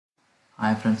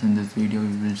Hi friends, in this video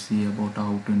we will see about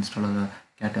how to install the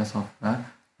Catia software.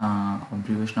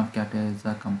 Abbreviation of Catia is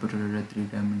a computer-aided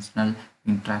three-dimensional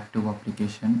interactive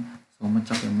application. So much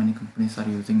of many companies are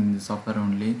using in this software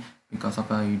only because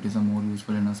of it is a more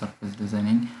useful in a surface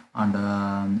designing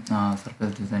and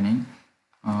surface designing.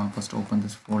 First open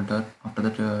this folder. After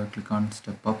that click on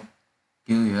step up,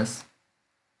 give yes.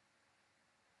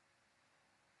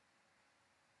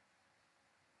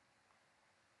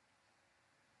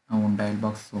 Now one dialog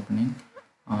box is opening.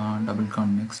 Double click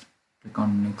on next, click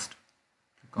on next,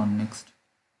 click on next,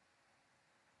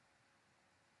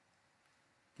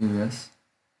 give yes,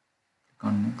 click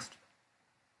on next,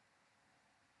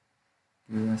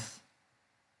 give yes,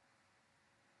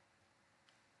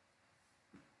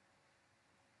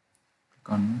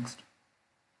 click on next,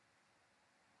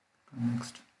 click on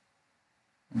next,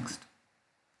 next.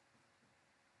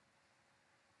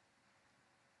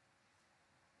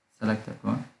 Select that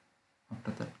one.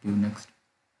 After that give next,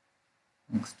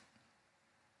 next,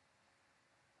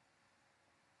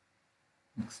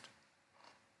 next.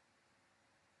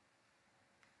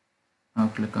 Now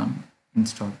click on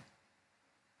install.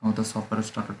 Now the software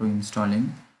started to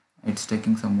installing. It's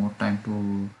taking some more time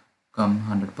to come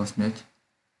 100%.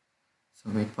 So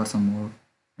wait for some more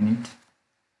minutes.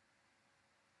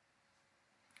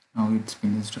 Now it's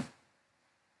finished.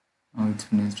 Now it's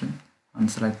finished.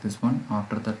 Unselect this one.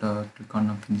 After that click on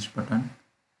the finish button.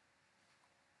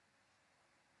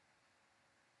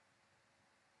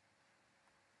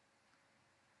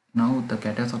 Now the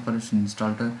Catia software is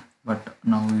installed, but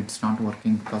now it's not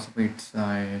working because of it's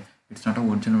not a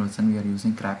original version. We are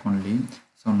using crack only.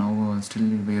 So now still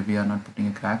we are not putting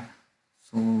a crack.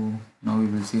 So now we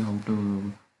will see how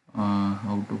to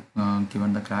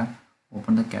given the crack.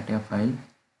 Open the Catia file.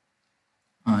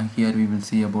 Here we will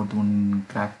see about one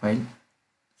crack file.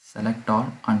 Select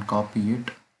all and copy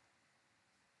it.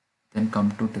 Then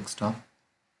come to desktop.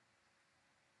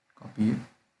 Copy it.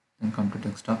 Then come to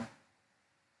desktop.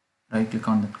 Right click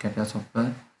on that Catia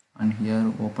software and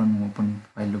here open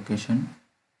file location.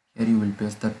 Here you will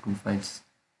paste the two files.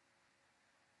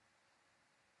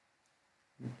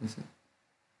 You place it.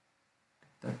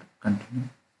 That continue.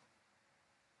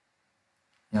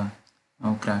 Yeah,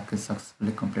 now crack is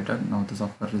successfully completed. Now the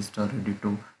software is ready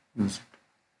to use it.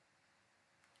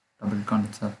 Double click on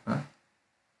the software.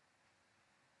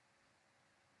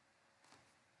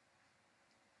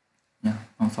 Yeah,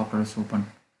 now software is open.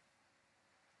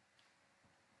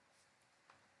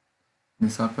 In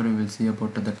this software we will see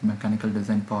about that mechanical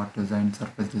design, part design,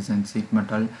 surface design, sheet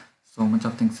metal. So much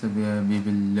of things we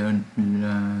will learn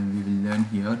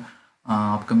here.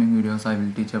 Upcoming videos I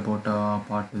will teach about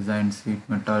part design, sheet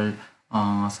metal,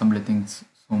 assembly things.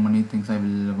 So many things I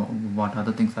will. What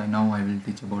other things I know I will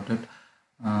teach about it.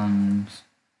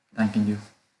 Thanking you.